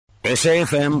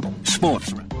SAFM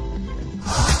Sports.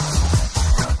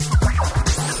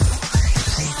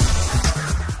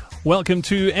 Welcome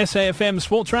to SAFM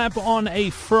Sports Wrap on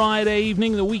a Friday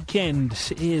evening. The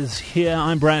weekend is here.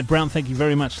 I'm Brad Brown. Thank you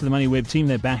very much to the MoneyWeb team.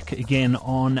 They're back again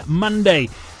on Monday.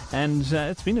 And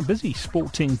it's been a busy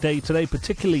sporting day today,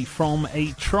 particularly from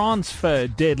a transfer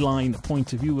deadline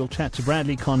point of view. We'll chat to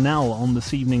Bradley Cornell on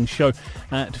this evening's show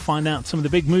to find out some of the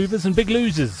big movers and big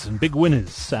losers and big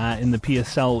winners in the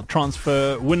PSL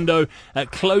transfer window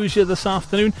closure this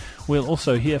afternoon. We'll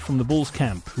also hear from the Bulls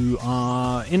camp, who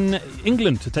are in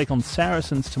England to take on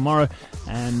Saracens tomorrow.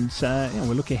 And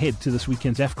we'll look ahead to this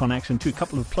weekend's AFCON action too. A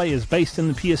couple of players based in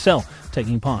the PSL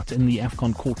taking part in the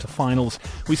AFCON quarterfinals.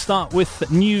 We start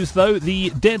with news, though.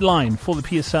 The deadline for the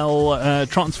PSL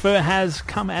transfer has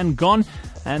come and gone,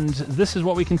 and this is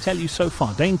what we can tell you so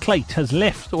far. Dane Clayt has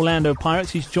left Orlando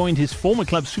Pirates. He's joined his former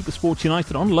club SuperSport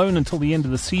United on loan until the end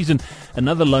of the season.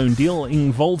 Another loan deal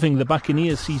involving the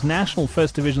Buccaneers sees national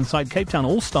First Division side Cape Town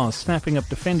All-Stars snapping up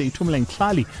defender Itumeleng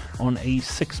Tlali on a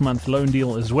 6-month loan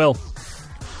deal as well.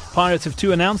 Pirates have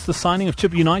too announced the signing of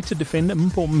Chip United defender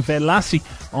Mpho Mvelasi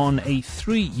on a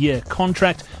 3-year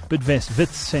contract. Bidvest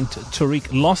Wits sent Tariq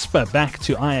Losper back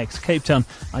to Ajax Cape Town.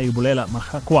 Ayubulela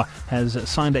Mahakwa has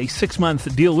signed a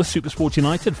 6-month deal with SuperSport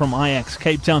United from Ajax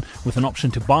Cape Town with an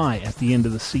option to buy at the end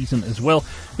of the season as well.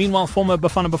 Meanwhile, former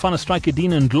Bafana striker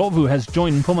Dina Ndlovu has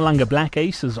joined Mpumalanga Black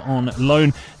Aces on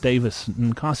loan. Davis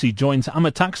Nkasi joins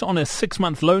Amatax on a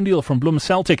 6-month loan deal from Bloem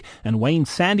Celtic, and Wayne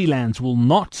Sandilands will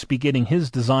not be getting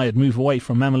his desired move away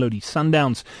from Mamelodi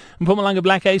Sundowns. Mpumalanga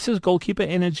Black Aces goalkeeper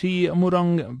Energy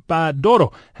Murong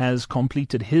Badoro has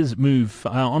completed his move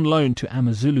on loan to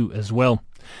Amazulu as well.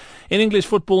 In English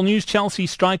football news, Chelsea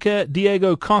striker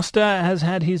Diego Costa has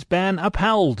had his ban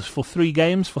upheld for 3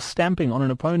 games for stamping on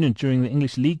an opponent during the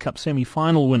English League Cup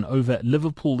semi-final win over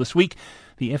Liverpool this week.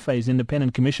 The FA's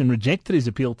independent commission rejected his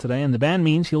appeal today, and the ban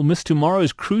means he'll miss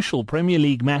tomorrow's crucial Premier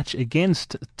League match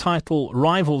against title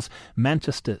rivals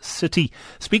Manchester City.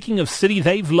 Speaking of City,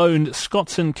 they've loaned Scott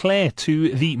Sinclair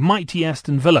to the mighty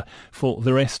Aston Villa for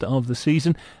the rest of the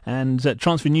season. And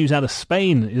transfer news out of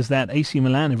Spain is that AC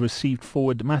Milan have received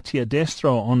forward Mattia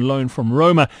Destro on loan from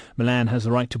Roma. Milan has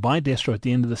the right to buy Destro at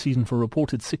the end of the season for a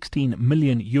reported 16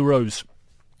 million euros.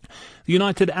 The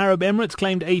United Arab Emirates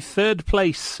claimed third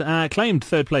place at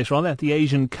the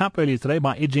Asian Cup earlier today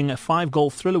by edging a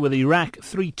 5-goal thriller with Iraq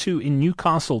 3-2 in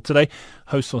Newcastle today.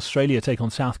 Hosts Australia take on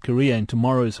South Korea in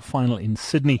tomorrow's final in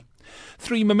Sydney.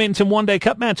 3 Momentum One-Day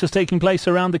Cup matches taking place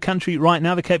around the country right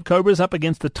now. The Cape Cobras up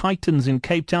against the Titans in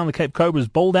Cape Town. The Cape Cobras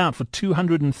bowled out for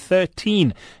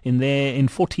 213 in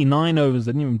 49 overs.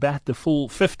 They didn't even bat the full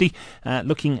 50.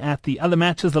 Looking at the other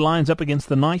matches, the Lions up against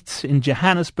the Knights in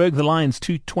Johannesburg. The Lions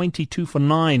 222 for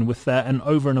 9 with an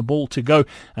over and a ball to go.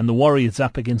 And the Warriors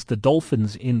up against the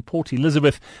Dolphins in Port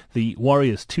Elizabeth. The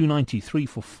Warriors 293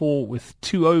 for 4 with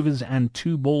 2 overs and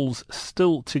 2 balls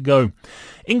still to go.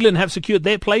 England have secured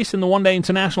their place in the One-Day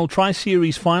International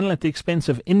Tri-Series final at the expense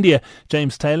of India.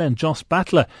 James Taylor and Jos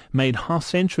Buttler made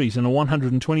half-centuries in a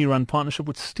 120-run partnership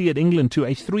which steered England to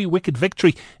a 3-wicket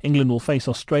victory. England will face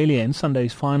Australia in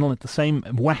Sunday's final at the same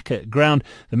WACA ground.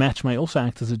 The match may also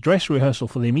act as a dress rehearsal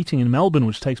for their meeting in Melbourne,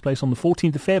 which takes place on the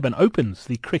 14th of Feb and opens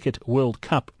the Cricket World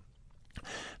Cup.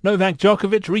 Novak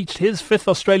Djokovic reached his 5th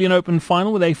Australian Open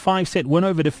final with a 5-set win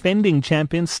over defending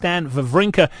champion Stan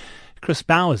Wawrinka. Chris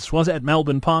Bowers was at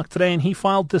Melbourne Park today and he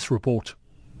filed this report.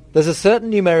 There's a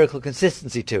certain numerical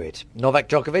consistency to it. Novak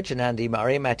Djokovic and Andy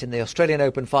Murray met in the Australian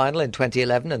Open final in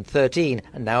 2011 and 13,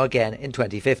 and now again in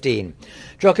 2015.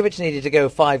 Djokovic needed to go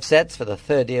 5 sets for the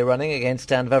 3rd year running against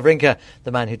Stan Wawrinka,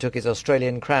 the man who took his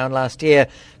Australian crown last year.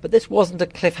 But this wasn't a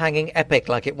cliffhanging epic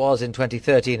like it was in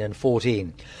 2013 and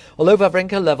 14. Although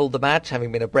Wawrinka levelled the match,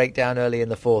 having been a breakdown early in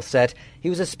the 4th set, he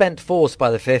was a spent force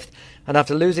by the 5th, and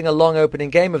after losing a long opening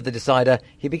game of the decider,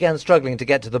 he began struggling to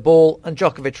get to the ball, and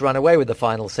Djokovic ran away with the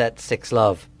final set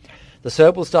 6-love. The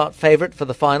Serb will start favourite for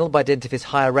the final by dint of his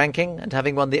higher ranking and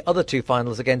having won the other 2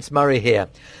 finals against Murray here.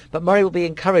 But Murray will be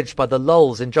encouraged by the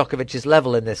lulls in Djokovic's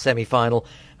level in this semi-final,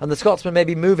 and the Scotsman may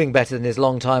be moving better than his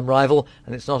long-time rival,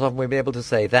 and it's not often we'll be able to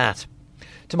say that.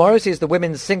 Tomorrow sees the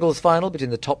women's singles final between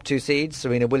the top 2 seeds,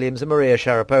 Serena Williams and Maria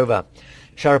Sharapova.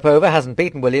 Sharapova hasn't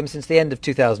beaten Williams since the end of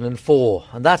 2004,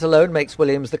 and that alone makes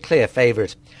Williams the clear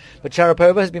favourite. But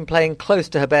Sharapova has been playing close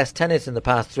to her best tennis in the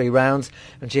past 3 rounds,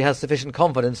 and she has sufficient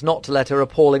confidence not to let her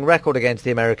appalling record against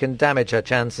the American damage her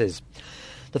chances.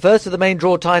 The first of the main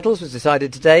draw titles was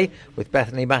decided today, with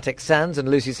Bethany Mattek-Sands and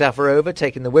Lucy Safarova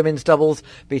taking the women's doubles,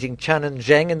 beating Chen and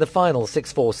Zheng in the final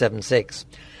 6-4, 7-6.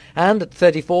 And at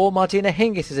 34, Martina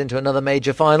Hingis is into another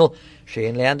major final. She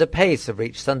and Leander Pace have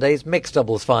reached Sunday's mixed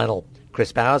doubles final.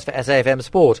 Chris Bowers for SAFM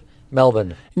Sport,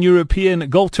 Melbourne. In European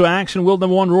Golf Tour action, world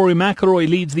number 1 Rory McIlroy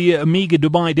leads the Omega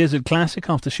Dubai Desert Classic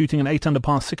after shooting an 8 under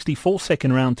par 64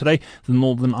 second round today. The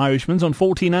Northern Irishman's on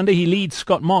 14 under. He leads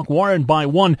Scott Mark Warren by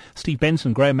 1. Steve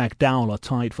Benson, Graham McDowell are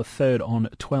tied for third on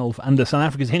 12 under. South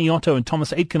Africa's Henny Otto and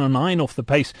Thomas Aitken are 9 off the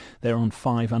pace. They're on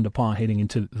 5 under par heading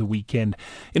into the weekend.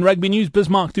 In rugby news,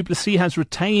 Bismarck du Plessis has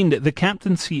retained the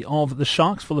captaincy of the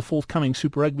Sharks for the forthcoming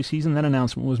Super Rugby season. That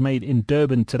announcement was made in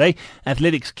Durban today.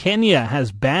 Athletics Kenya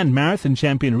has banned marathon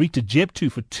champion Rita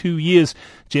Jeptu for 2 years.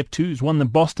 Jeptu has won the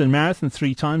Boston Marathon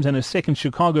 3 times and her second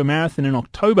Chicago Marathon in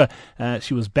October.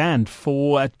 She was banned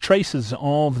for traces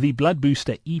of the blood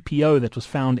booster EPO that was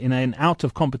found in an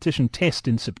out-of-competition test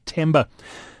in September.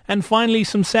 And finally,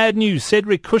 some sad news.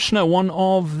 Cedric Kushner, one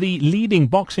of the leading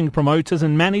boxing promoters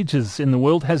and managers in the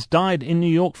world, has died in New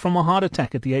York from a heart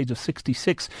attack at the age of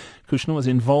 66. Kushner was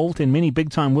involved in many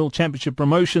big-time World Championship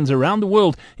promotions around the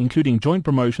world, including joint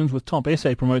promotions with top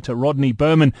SA promoter Rodney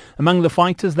Berman. Among the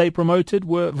fighters they promoted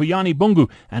were Vuyani Bungu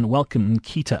and Welcome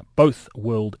Nkita, both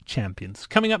world champions.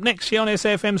 Coming up next here on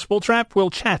SAFM Sports Wrap, we'll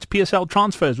chat PSL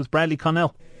transfers with Bradley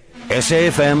Cornell.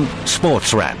 SAFM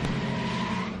Sports Wrap.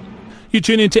 You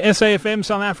tune into SAFM,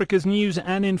 South Africa's news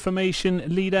and information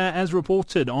leader. As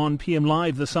reported on PM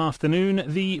Live this afternoon,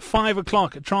 the 5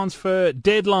 o'clock transfer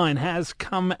deadline has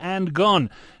come and gone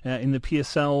in the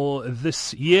PSL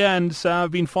this year. And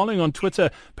I've been following on Twitter,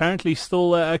 apparently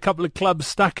still a couple of clubs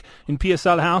stuck in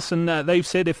PSL House, and they've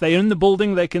said if they're in the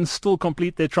building, they can still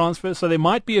complete their transfer. So there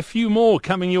might be a few more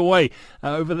coming your way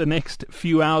over the next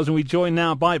few hours. And we join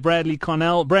now by Bradley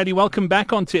Cornell. Bradley, welcome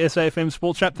back onto SAFM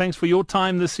Sports Wrap. Thanks for your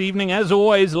time this evening. As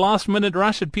always, last-minute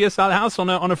rush at PSL House on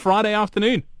a Friday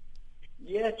afternoon.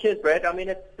 Yeah, cheers, Brad. I mean,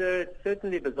 it's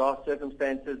certainly bizarre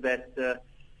circumstances that,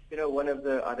 one of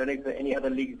the, I don't know if any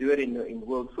other leagues do it in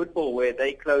world football, where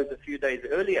they close a few days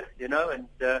earlier, and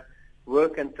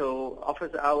work until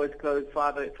office hours close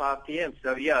 5 p.m.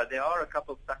 So, yeah, there are a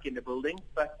couple stuck in the building,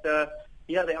 but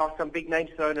there are some big names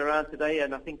thrown around today,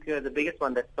 and I think the biggest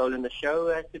one that's stolen the show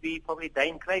has to be probably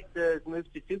Dane Clayton's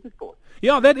move to SuperSport.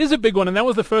 Yeah, that is a big one, and that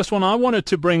was the first one I wanted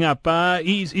to bring up.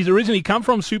 He's originally come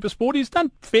from SuperSport. He's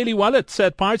done fairly well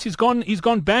at Pirates. He's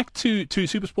gone back to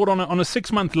SuperSport on a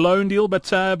 6-month loan deal, but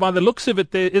by the looks of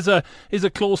it, there is a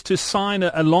clause to sign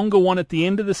a longer one at the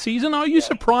end of the season. Are you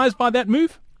surprised by that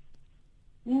move?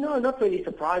 No, not really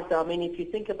surprised. I mean, if you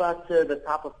think about the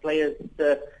type of players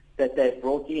that they've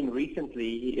brought in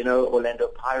recently, Orlando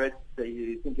Pirates,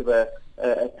 you think of a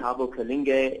Thabo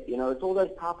Kalinge, it's all those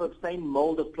type of same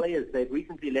mold of players. They've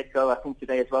recently let go, I think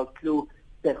today as well, Klu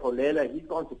Seholela, he's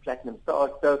gone to Platinum Stars.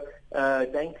 So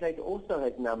Dane Clayton also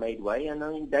has now made way, and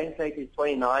I mean, Dane Clayton is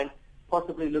 29,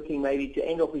 possibly looking maybe to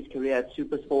end off his career at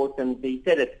SuperSport, and he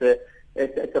said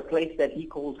it's a place that he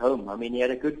calls home. I mean, he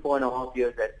had a good 4.5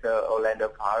 years at Orlando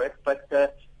Pirates,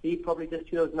 but he probably just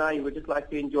feels now he would just like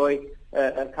to enjoy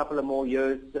a couple of more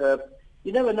years.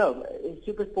 You never know.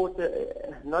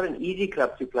 SuperSport's not an easy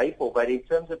club to play for, but in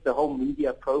terms of the whole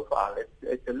media profile,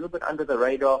 it's a little bit under the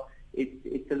radar.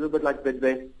 It's a little bit like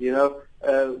Bidvest,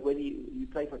 when you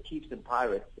play for Chiefs and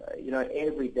Pirates,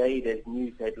 every day there's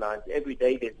news headlines, every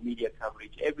day there's media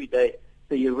coverage, every day.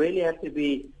 So you really have to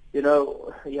be,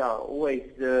 always,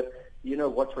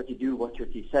 watch what you do, watch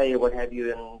what you say, or what have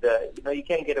you, and, you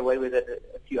can't get away with it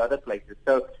a few other places.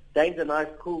 So Dane's a nice,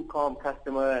 cool, calm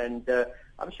customer, and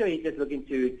I'm sure he's just looking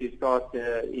to start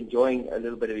enjoying a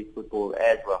little bit of his football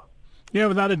as well. Yeah,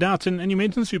 without a doubt. And you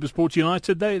mentioned SuperSport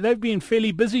United. They've been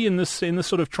fairly busy in this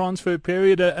sort of transfer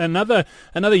period. Another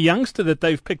youngster that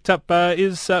they've picked up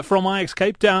is from Ajax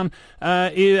Cape Town.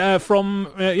 From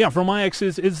Ajax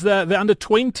is the under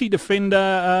 20 defender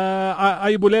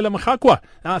Ayibulela Mkhakwa.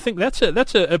 I think that's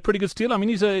a pretty good steal. I mean,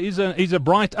 he's a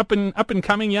bright up and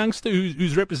coming youngster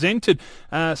who's represented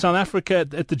South Africa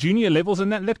at the junior levels,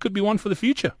 and that could be one for the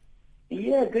future.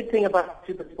 Yeah, good thing about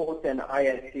SuperSport and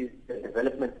Ajax is the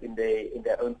development in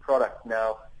their own product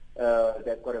now.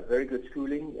 They've got a very good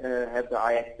schooling, have the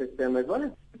Ajax system as well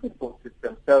as the SuperSport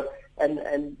system. So,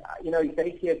 and if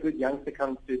they see a good youngster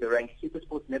come through the ranks,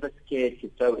 SuperSport's never scared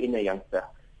to throw in a youngster.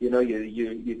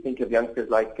 You think of youngsters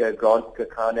like Grant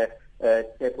Kakane,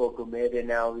 Tsepo Gumede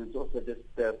now, who's also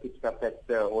just picked up at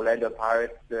Orlando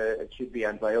Pirates. It should be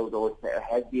unveiled, or it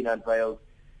has been unveiled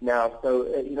now. So,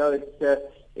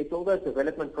 it's all those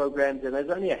development programs, and there's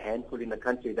only a handful in the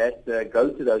country that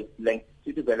go to those lengths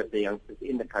to develop the youngsters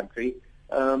in the country.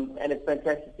 And it's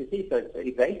fantastic to see. So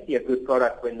if they see a good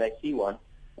product when they see one,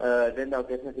 then they'll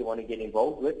definitely want to get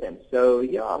involved with them. So,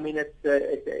 yeah, I mean,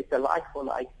 it's a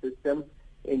like-for-like system.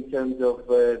 in terms of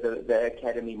the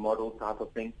academy model type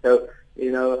of thing. So,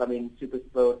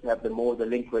 SuperSport have the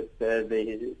link with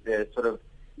the sort of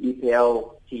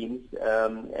EPL teams,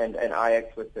 and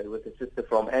Ajax with the sister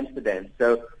from Amsterdam.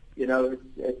 So,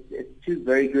 it's two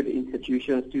very good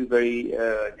institutions, two very,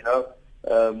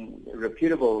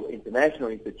 reputable international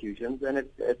institutions, and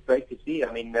it's great to see.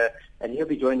 And he'll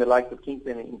be joining the likes of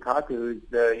Kingston and Nkaku, who's,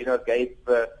 gave,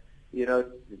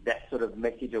 that sort of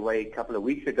message away a couple of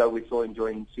weeks ago. We saw him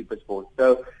join SuperSport.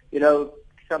 So,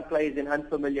 some players in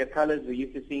unfamiliar colors, we're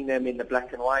used to seeing them in the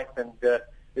black and white and the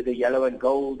yellow and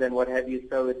gold and what have you.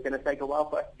 So it's going to take a while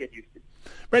for us to get used to.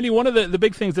 Randy, one of the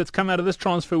big things that's come out of this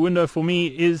transfer window for me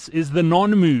is the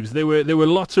non-moves. There were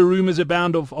lots of rumours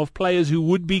abound of players who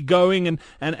would be going, and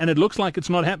it looks like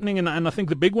it's not happening. And I think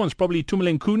the big one's probably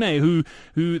Tumile Nkune,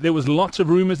 who there was lots of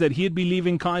rumours that he'd be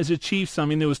leaving Kaizer Chiefs.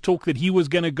 There was talk that he was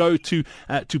going to go to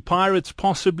Pirates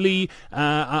possibly.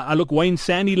 Wayne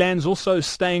Sandilands also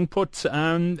staying put. That's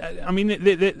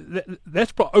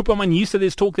Oupa Manyisa.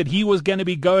 There's talk that he was going to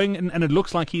be going, and it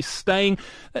looks like he's staying.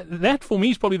 That for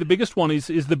me is probably the biggest one.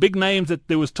 Is the big names that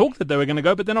there was talk that they were going to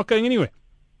go, but they're not going anywhere.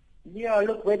 Yeah,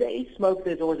 look, where there is smoke,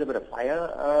 there's always a bit of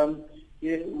fire.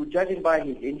 Judging by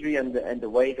his injury and the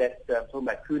way that, talking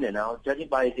about Kuna now, judging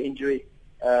by his injury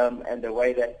and the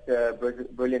way that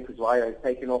Brilliant Kuzwayo has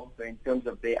taken off in terms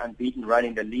of their unbeaten run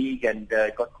in the league and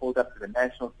got called up to the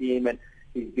national team, and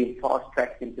he's been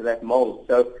fast-tracked into that mold.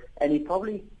 So, and he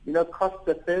probably, cost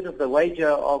a third of the wager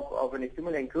of an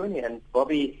Tumile Nkune, and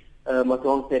Bobby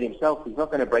Mothong said himself he's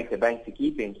not going to break the bank to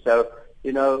keep him. So,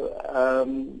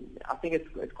 I think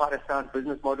it's quite a sound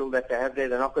business model that they have there.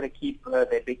 They're not going to keep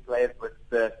their big players with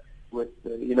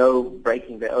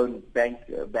breaking their own bank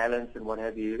balance and what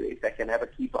have you. If they can have a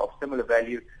keeper of similar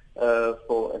value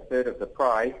for a third of the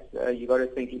price, you got to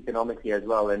think economically as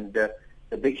well. And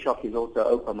the big shock is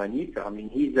also Oupa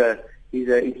Manyisa. He's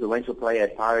an influential player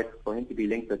at Pirates. For him to be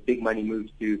linked with big money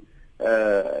moves to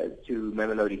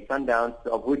Mamelodi Sundowns,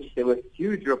 of which there were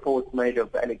huge reports made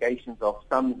of allegations of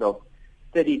sums of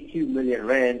 32 million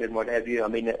rand and what have you.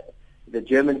 The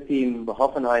German team,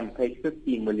 Hoffenheim, paid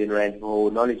 15 million rand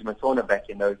for Knowledge Masona back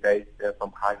in those days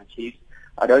from Kaizer Chiefs.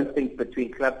 I don't think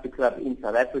between club to club in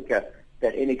South Africa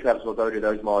that any clubs will go to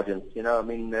those margins.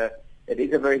 It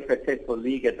is a very successful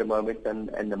league at the moment,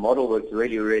 and the model works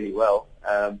really, really well.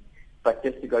 But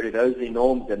just to go to those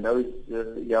norms and those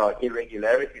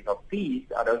irregularities of fees,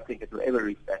 I don't think it will ever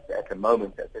reach that at the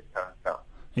moment at this current time.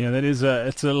 Yeah, that is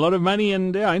it's a lot of money,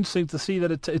 and interesting to see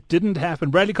that it didn't happen.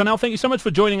 Bradley Cornell, thank you so much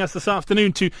for joining us this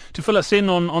afternoon to fill us in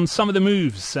on some of the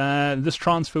moves this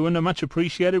transfer window. Much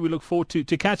appreciated. We look forward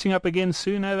to catching up again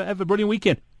soon. Have a brilliant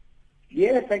weekend.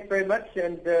 Yeah, thanks very much,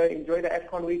 and enjoy the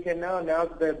AFCON weekend now.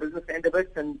 Now's the business end of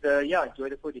it, and enjoy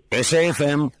the footy.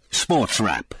 SAFM Sports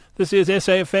Wrap. This is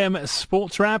SAFM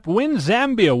Sports Wrap. When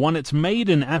Zambia won its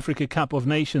maiden Africa Cup of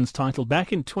Nations title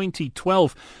back in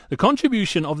 2012, the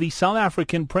contribution of the South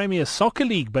African Premier Soccer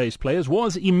League-based players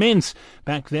was immense.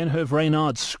 Back then, Herve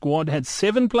Renard's squad had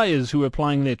 7 players who were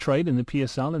plying their trade in the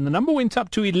PSL, and the number went up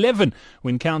to 11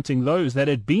 when counting those that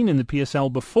had been in the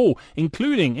PSL before,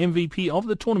 including MVP of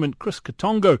the tournament, Chris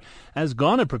Katongo. As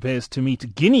Ghana prepares to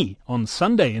meet Guinea on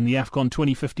Sunday in the AFCON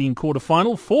 2015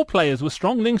 quarter-final, 4 players with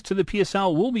strong links to the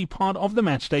PSL will be part of the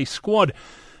matchday squad.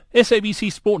 SABC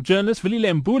sport journalist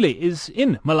Vilile Mbule is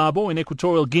in Malabo in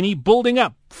Equatorial Guinea, building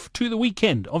up to the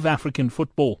weekend of African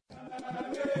football.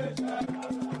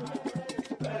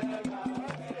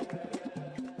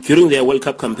 During their World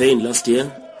Cup campaign last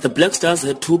year, the Black Stars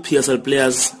had 2 PSL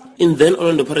players in then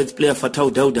Orlando Pirates player Fatau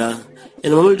Dauda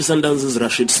and Mamelodi Sundowns'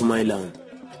 Rashid Sumaila.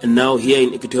 And now here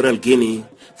in Equatorial Guinea,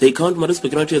 they count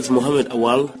Maritzburg United's Mohamed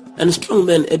Awal and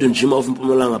strongman Edwin Jima of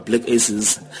Mpumalanga Black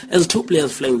Aces as 2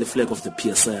 players flying the flag of the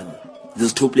PSL.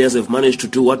 These 2 players have managed to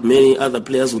do what many other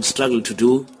players would struggle to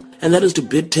do, and that is to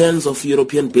beat tens of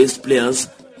European-based players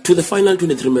to the final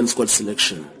 23-man squad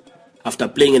selection. After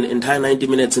playing an entire 90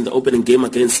 minutes in the opening game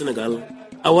against Senegal,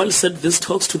 Awal said this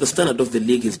talks to the standard of the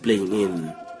league he's playing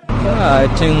in. I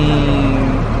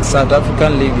think South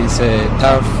African league is a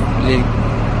tough league.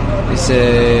 It's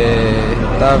a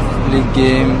tough league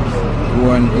game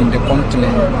in the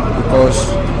continent because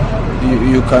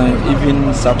you can,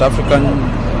 even South African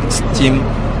team,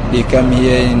 they come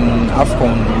here in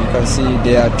AFCON. You can see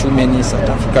there are too many South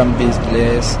African-based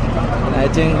players. And I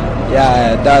think,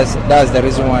 that's the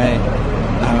reason why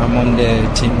I'm on the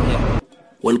team here.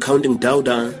 When counting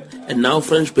Dauda and now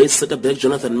French-based centre-back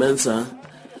Jonathan Mensah,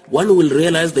 one will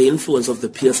realize the influence of the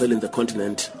PSL in the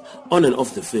continent, on and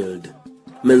off the field.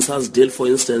 Mensah's deal, for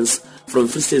instance, from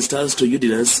Free State Stars to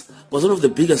Udinese, was one of the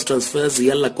biggest transfers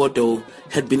Yalla Koto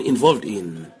had been involved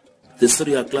in. The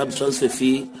Syria club's transfer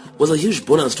fee was a huge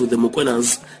bonus to the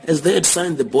Mokwenas as they had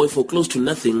signed the boy for close to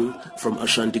nothing from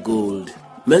Ashanti Gold.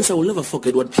 Mensah will never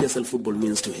forget what PSL football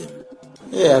means to him.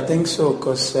 Yeah, I think so,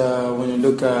 because when you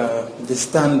look at the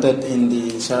standard in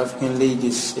the South African League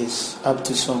is up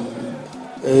to some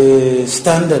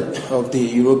standard of the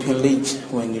European League.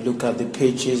 When you look at the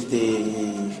pitches,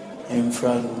 the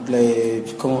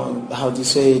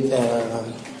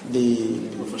the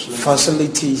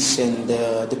facilities and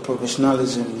the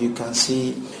professionalism, you can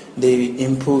see they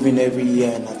improving every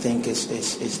year, and I think it's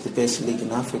the best league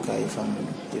in Africa, if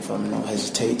I'm not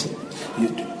hesitating.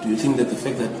 Do you think that the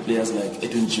fact that players like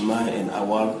Edwin Jima and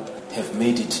Awal have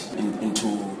made it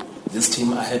into this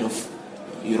team ahead of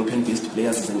European-based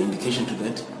players is an indication to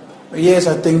that? Yes,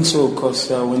 I think so, because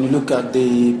when you look at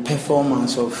the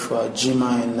performance of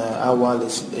Jima and Awal,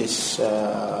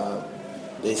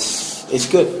 it's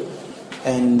good.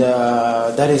 And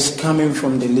that is coming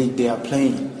from the league they are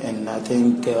playing. And I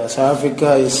think South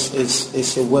Africa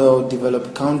is a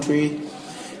well-developed country,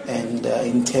 and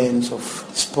in terms of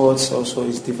sports also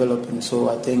is developing. So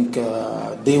I think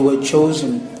they were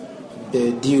chosen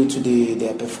due to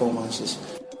their performances.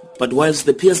 But whilst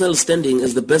the PSL standing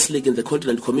as the best league in the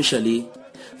continent commercially,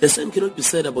 the same cannot be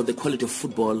said about the quality of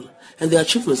football and the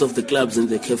achievements of the clubs in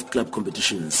the CAF club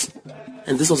competitions.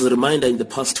 And this was a reminder in the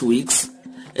past 2 weeks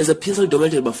as a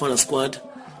PSL-dominated Bafana squad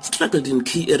struggled in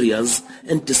key areas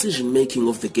and decision-making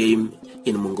of the game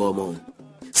in Mungomo.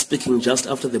 Speaking just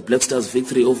after the Black Stars'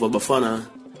 victory over Bafana,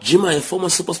 Jima, a former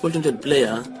SuperSport United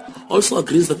player, also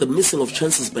agrees that the missing of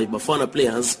chances by Bafana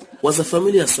players was a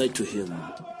familiar sight to him.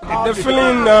 The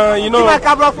feeling,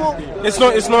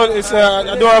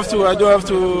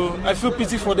 I feel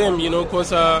pity for them,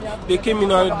 because they came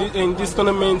in this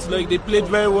tournament, like they played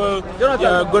very well,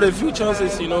 got a few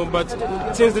chances, but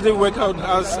things didn't work out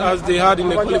as they had in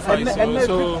the qualifiers.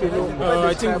 So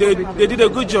I think they did a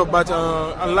good job, but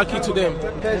unlucky to them.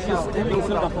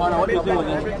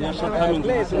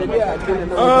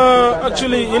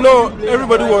 Actually,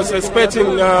 everybody was expecting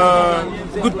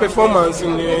good performance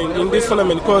in this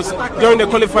tournament, because during the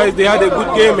qualifiers they had a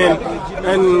good game,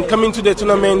 and coming to the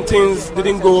tournament things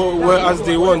didn't go well as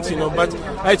they want, But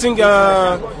I think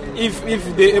if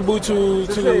they're able to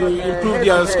improve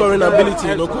their scoring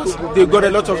ability, because they got a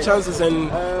lot of chances, and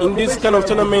in this kind of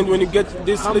tournament, when you get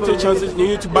these little chances, you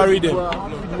need to bury them.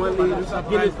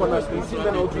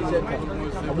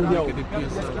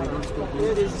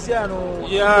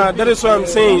 Yeah, that is what I'm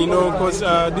saying, because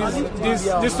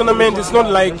this tournament is not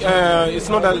like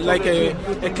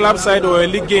a club side or a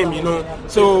league game,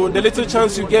 So the little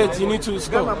chance you get, you need to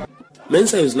score.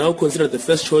 Mensah is now considered the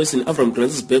first choice in Avram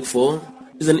Grant's back four,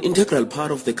 is an integral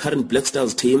part of the current Black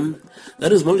Stars team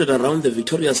that is molded around the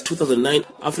victorious 2009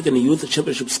 African Youth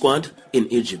Championship squad in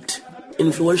Egypt.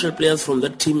 Influential players from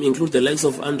that team include the likes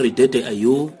of Andre Dede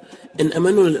Ayew and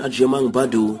Emmanuel Adjemang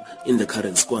Badu in the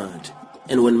current squad.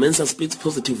 And when Mensah speaks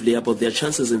positively about their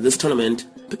chances in this tournament,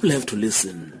 people have to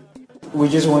listen. We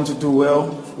just want to do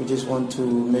well. We just want to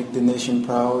make the nation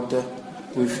proud.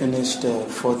 We finished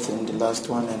fourth in the last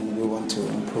one, and we want to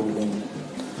improve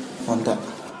on that.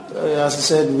 As I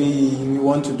said, we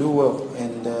want to do well,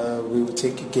 and we will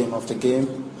take it game after game.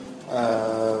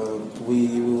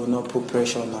 We will not put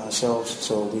pressure on ourselves,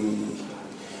 so we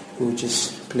will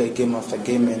just play game after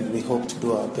game, and we hope to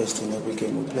do our best in every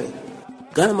game we play.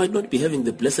 Ghana might not be having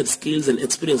the blessed skills and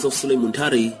experience of Sule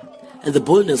Muntari and the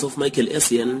boldness of Michael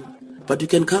Essien, but you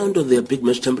can count on their big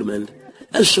match temperament,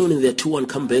 as shown in their 2-1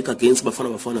 comeback against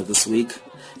Bafana this week,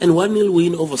 and 1-0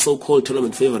 win over so-called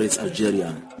tournament favourites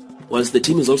Algeria. Whilst the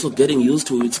team is also getting used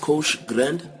to its coach,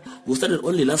 Grant, who started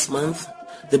only last month,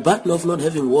 the burden of not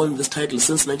having won this title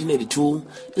since 1982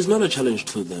 is not a challenge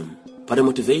to them, but a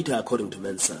motivator, according to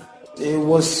Mensah. It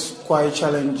was quite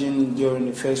challenging during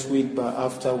the first week, but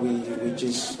after we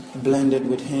just blended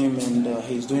with him, and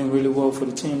he's doing really well for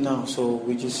the team now, so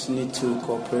we just need to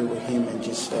cooperate with him and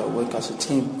just work as a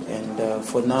team. And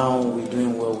for now, we're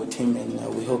doing well with him, and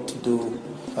we hope to do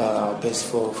our best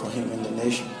for him and the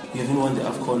nation. You haven't won the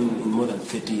AFCON in more than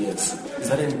 30 years. Is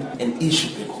that an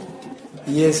issue back home?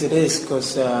 Yes, it is,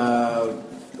 because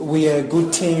we are a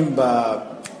good team,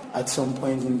 but at some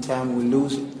point in time we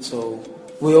lose it. So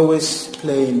we always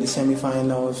play in the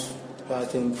semi-finals, I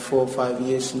think 4 or 5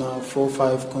 years now, 4 or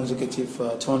 5 consecutive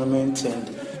tournaments, and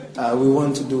we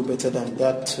want to do better than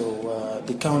that. So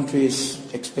the country is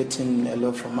expecting a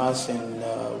lot from us, and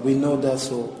we know that.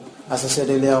 So as I said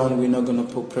earlier on, we're not going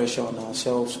to put pressure on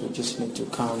ourselves. We just need to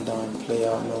calm down and play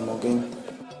our normal game.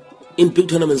 In big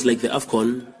tournaments like the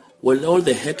AFCON, when all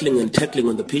the heckling and tackling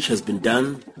on the pitch has been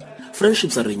done,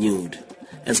 friendships are renewed,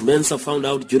 as Mensah found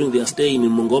out during their stay in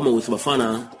Mongoma with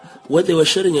Bafana, where they were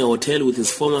sharing a hotel with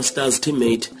his former Stars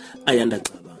teammate, Ayanda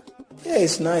Xaba. Yeah,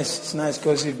 it's nice. It's nice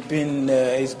because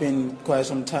it's been quite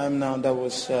some time now. That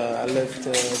was I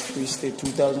left Free State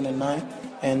 2009,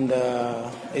 and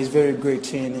it's very great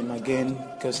seeing him again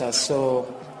because I saw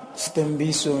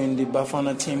Stembiso in the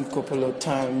Bafana team a couple of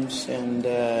times, and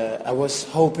I was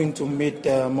hoping to meet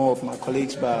more of my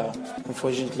colleagues, but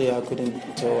unfortunately I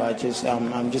couldn't. So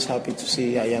I'm just happy to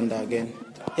see Ayanda again.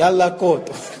 Yalla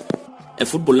Koto. A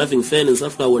football-loving fan in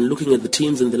South Africa, when looking at the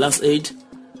teams in the last 8,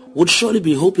 would surely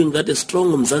be hoping that a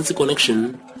strong Mzansi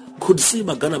connection could see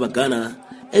Bagana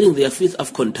adding their 5th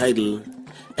AFCON title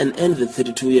and end the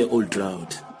 32-year-old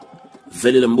drought.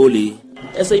 Veli Lamboli,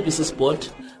 SABC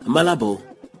Sport, Malabo,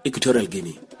 Equatorial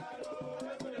Guinea.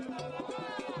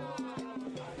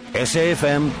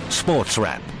 SAFM Sports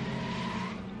Wrap.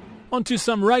 On to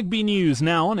some rugby news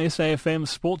now on SAFM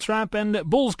Sports Wrap, and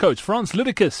Bulls coach Frans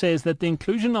Ludiker says that the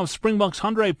inclusion of Springboks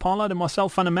Handré Pollard and Marcel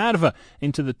van der Merwe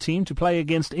into the team to play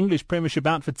against English Premiership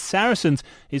outfit Saracens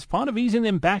is part of easing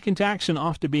them back into action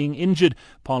after being injured.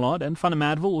 Pollard and van der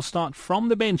Merwe will start from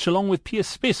the bench along with Piers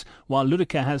Spies, while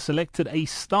Ludiker has selected a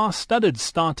star-studded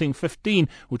starting 15,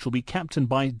 which will be captained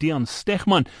by Deon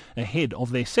Stegman. Ahead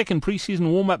of their second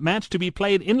pre-season warm-up match to be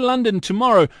played in London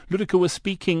tomorrow, Ludiker was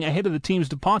speaking ahead of the team's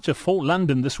departure for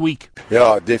London this week.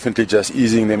 Yeah, definitely just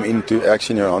easing them into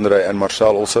action. Andre and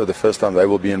Marcel also, the first time they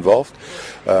will be involved.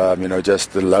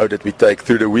 Just the load that we take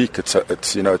through the week. It's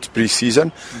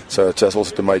pre-season, so it's just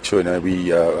also to make sure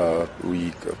we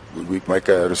make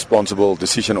a responsible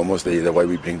decision almost the way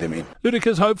we bring them in.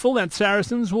 Ludiker's hopeful that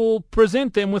Saracens will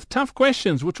present them with tough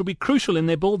questions, which will be crucial in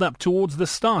their build-up towards the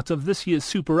start of this year's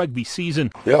Super Rugby season.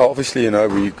 Yeah, obviously,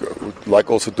 we would like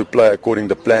also to play according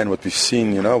to plan. What we've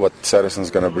seen, what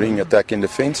Saracens going to bring. Attack in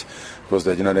defence, because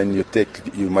then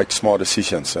you make smart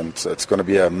decisions, and it's going to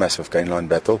be a massive gain line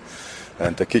battle.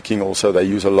 And the kicking also, they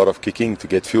use a lot of kicking to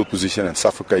get field position and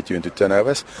suffocate you into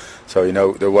turnovers. So,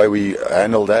 the way we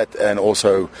handle that, and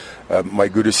also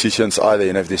make good decisions either,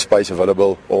 if there's space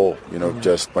available, or,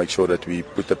 just make sure that we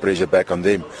put the pressure back on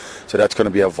them. So that's going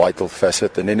to be a vital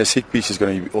facet. And then the set piece is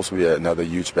going to also be another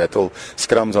huge battle.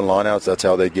 Scrums and lineouts, that's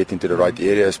how they get into the right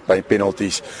areas, by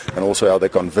penalties, and also how they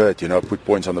convert, put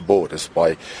points on the board is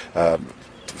by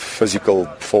physical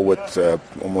forward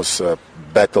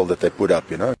battle that they put up,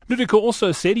 Ludiker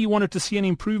also said he wanted to see an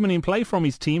improvement in play from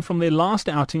his team from their last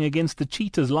outing against the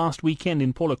Cheetahs last weekend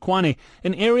in Polokwane.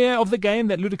 An area of the game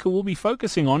that Ludiker will be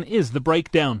focusing on is the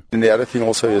breakdown. And the other thing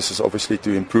also is obviously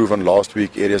to improve on last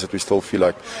week, areas that we still feel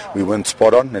like we weren't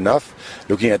spot on enough.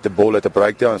 Looking at the ball at the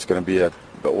breakdown, it's going to be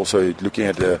also looking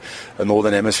at the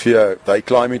Northern Hemisphere, they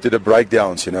climb into the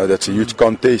breakdowns, that's a huge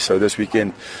contest. So this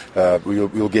weekend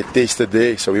we'll get tested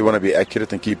there, so we want to be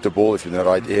accurate and keep the ball if you're in the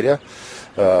right area.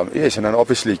 Yes, and then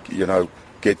obviously,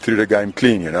 get through the game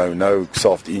clean, no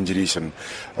soft injuries, and,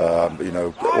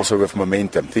 also with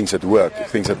momentum, things that work,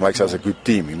 things that makes us a good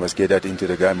team. We must get that into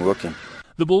the game working.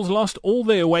 The Bulls lost all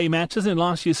their away matches in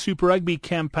last year's Super Rugby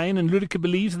campaign, and Ludiker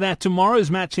believes that tomorrow's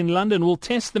match in London will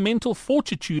test the mental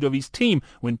fortitude of his team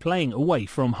when playing away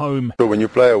from home. So when you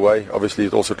play away, obviously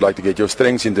you'd also like to get your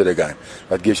strengths into the game.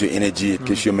 That gives you energy, it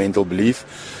gives you mental belief,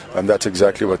 and that's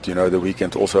exactly what the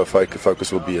weekend also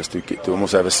focus will be, is to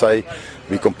almost have a say,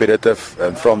 be competitive,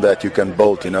 and from that you can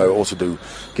build, also to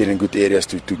get in good areas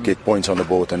to get points on the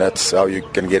board, and that's how you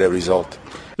can get a result.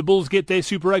 The Bulls get their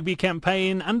Super Rugby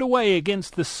campaign underway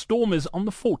against the Stormers on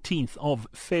the 14th of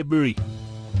February.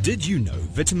 Did you know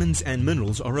vitamins and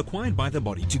minerals are required by the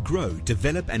body to grow,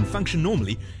 develop and function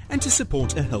normally, and to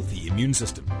support a healthy immune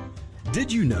system?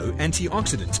 Did you know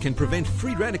antioxidants can prevent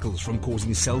free radicals from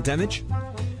causing cell damage?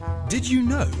 Did you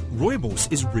know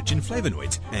rooibos is rich in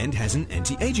flavonoids and has an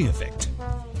anti-aging effect?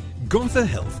 Gotha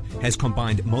Health has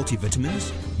combined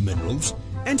multivitamins, minerals,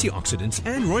 antioxidants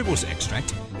and rooibos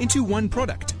extract into one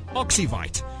product,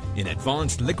 Oxyvite, in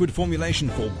advanced liquid formulation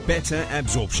for better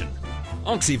absorption.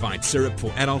 Oxyvite syrup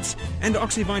for adults and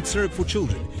Oxyvite syrup for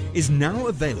children is now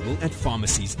available at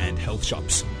pharmacies and health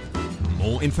shops.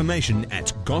 More information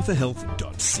at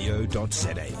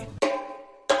gothahealth.co.za.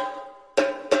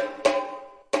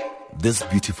 This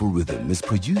beautiful rhythm is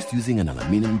produced using an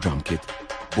aluminium drum kit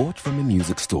bought from a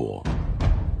music store.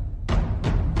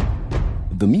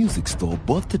 The music store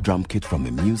bought the drum kit from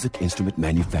a music instrument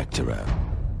manufacturer.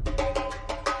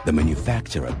 The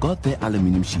manufacturer got their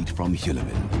aluminium sheet from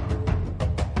Hulamin.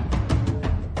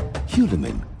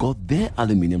 Hulamin got their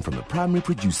aluminium from a primary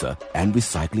producer and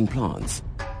recycling plants.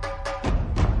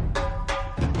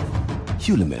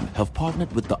 Hulamin have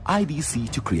partnered with the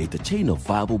IDC to create a chain of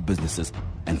viable businesses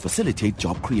and facilitate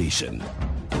job creation.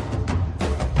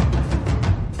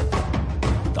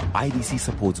 IDC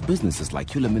supports businesses like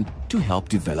Hulamin to help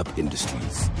develop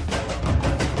industries.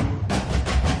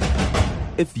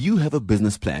 If you have a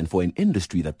business plan for an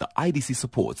industry that the IDC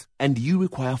supports and you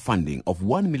require funding of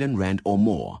 1 million rand or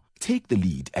more, take the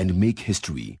lead and make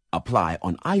history. Apply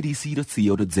on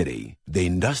idc.co.za. The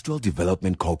Industrial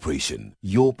Development Corporation,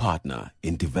 your partner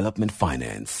in development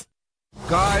finance.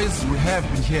 Guys, we have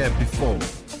been here before.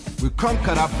 We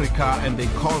conquered Africa and they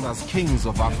called us kings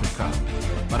of Africa.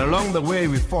 But along the way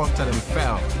we faltered and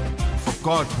fell,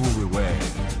 forgot who we were.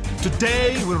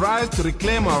 Today we rise to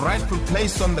reclaim our rightful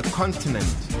place on the continent.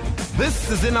 This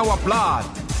is in our blood,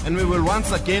 and we will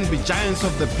once again be giants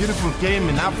of the beautiful game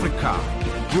in Africa.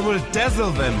 We will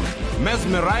dazzle them,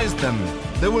 mesmerize them.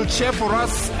 They will cheer for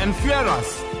us and fear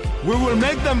us. We will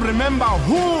make them remember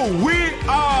who we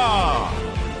are.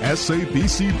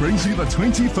 SABC brings you the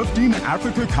 2015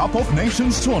 Africa Cup of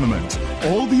Nations Tournament.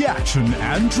 All the action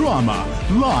and drama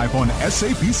live on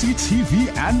SABC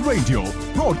TV and radio,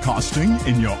 broadcasting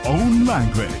in your own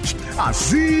language.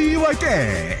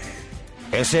 Asiwake.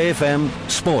 SAFM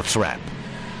Sports Wrap.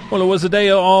 Well, it was a day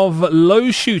of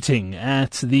low shooting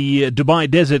at the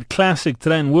Dubai Desert Classic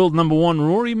today, and world number one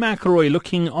Rory McIlroy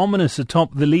looking ominous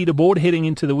atop the leaderboard heading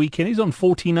into the weekend. He's on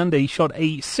 14 under. He shot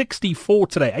a 64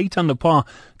 today, 8 under par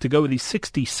to go with his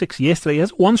 66 yesterday. He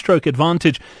has a one-stroke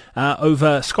advantage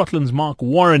over Scotland's Mark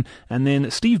Warren, and then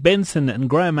Steve Benson and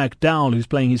Graham McDowell, who's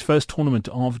playing his first tournament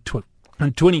of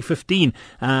 2015,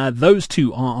 those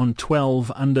two are on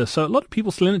 12 under. So a lot of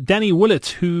people still in it. Danny Willett,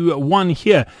 who won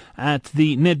here at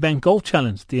the Nedbank Golf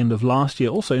Challenge at the end of last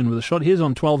year, also in with a shot. He's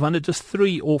on 12 under, just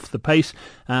 3 off the pace.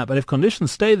 But if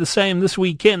conditions stay the same this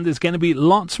weekend, there's going to be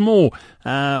lots more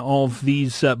of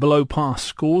these below par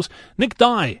scores. Nick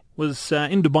Dye was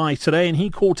in Dubai today, and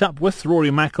he caught up with Rory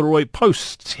McIlroy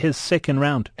post his second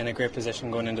round. In a great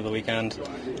position going into the weekend.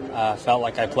 Felt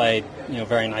like I played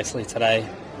very nicely today.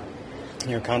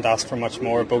 Can't ask for much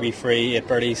more. Bogey free, 8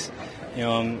 birdies.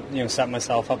 Set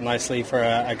myself up nicely for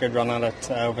a good run at it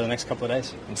over the next couple of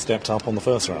days. And stepped up on the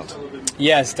first round.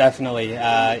 Yes, definitely.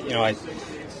 I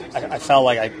felt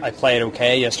like I played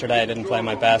okay yesterday. I didn't play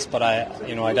my best, but I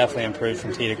definitely improved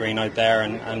from tee to green out there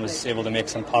and was able to make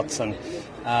some putts. And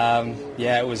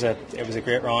it was a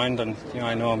great round. And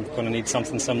I know I'm going to need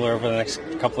something similar over the next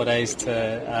couple of days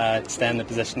to stay in the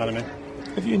position that I'm in.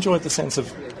 Have you enjoyed the sense of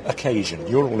occasion?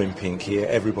 You're all in pink here.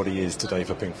 Everybody is today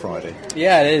for Pink Friday.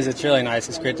 Yeah, it is. It's really nice.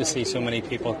 It's great to see so many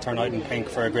people turn out in pink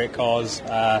for a great cause.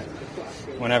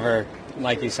 Whenever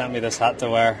Nike sent me this hat to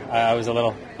wear, I was a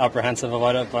little apprehensive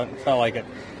about it, but felt like it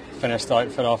finished the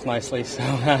outfit off nicely. So,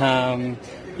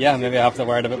 maybe I have to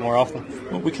wear it a bit more often.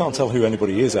 Well, we can't tell who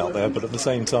anybody is out there, but at the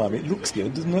same time, it looks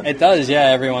good, doesn't it? It does, yeah.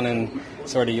 Everyone in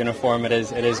sort of uniform, it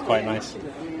is quite nice.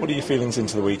 What are your feelings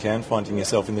into the weekend, finding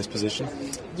yourself in this position?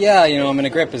 Yeah, I'm in a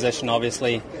great position,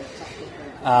 obviously.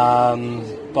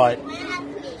 But,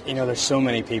 there's so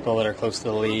many people that are close to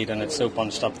the lead, and it's so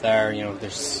bunched up there.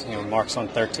 There's, marks on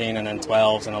 13 and then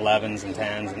 12s and 11s and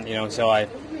 10s. And, so I,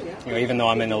 even though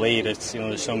I'm in the lead, it's,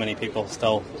 there's so many people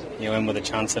still, in with a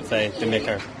chance if they make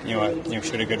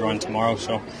shoot a good run tomorrow.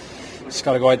 So just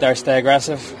got to go out there, stay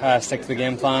aggressive, stick to the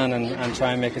game plan, and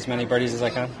try and make as many birdies as I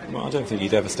can. Well, I don't think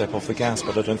you'd ever step off the gas,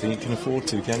 but I don't think you can afford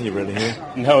to, can you, really, here?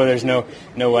 No, there's no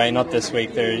way, not this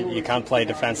week. You can't play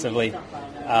defensively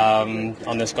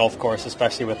on this golf course,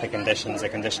 especially with the conditions. The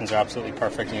conditions are absolutely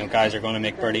perfect. Guys are going to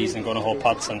make birdies and going to hole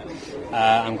putts, and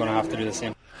I'm going to have to do the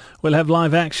same. We'll have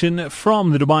live action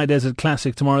from the Dubai Desert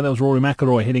Classic tomorrow. That was Rory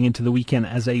McIlroy heading into the weekend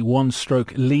as a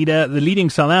one-stroke leader. The leading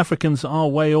South Africans are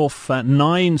way off,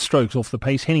 9 strokes off the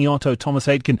pace. Henny Otto, Thomas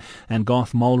Aitken and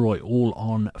Garth Mulroy all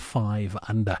on 5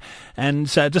 under. And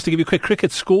just to give you quick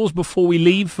cricket scores before we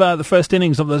leave, the first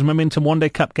innings of those Momentum One Day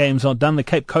Cup games are done. The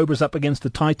Cape Cobras up against the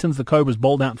Titans. The Cobras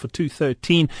bowled out for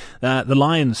 213. The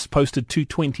Lions posted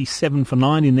 227 for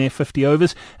 9 in their 50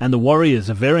 overs. And the Warriors,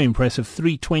 a very impressive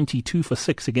 322 for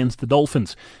 6 against the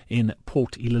Dolphins in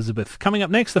Port Elizabeth. Coming up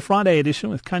next, the Friday edition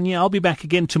with Kanye. I'll be back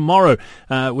again tomorrow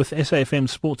with SAFM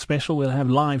Sports Special. We'll have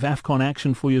live AFCON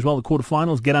action for you as well. The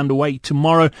quarterfinals get underway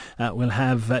tomorrow. We'll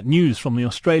have news from the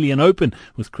Australian Open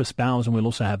with Chris Bowers, and we'll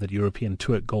also have that European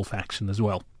Tour golf action as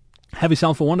well. Have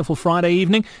yourself a wonderful Friday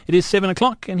evening. It is 7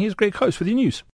 o'clock, and here's Greg Close with your news.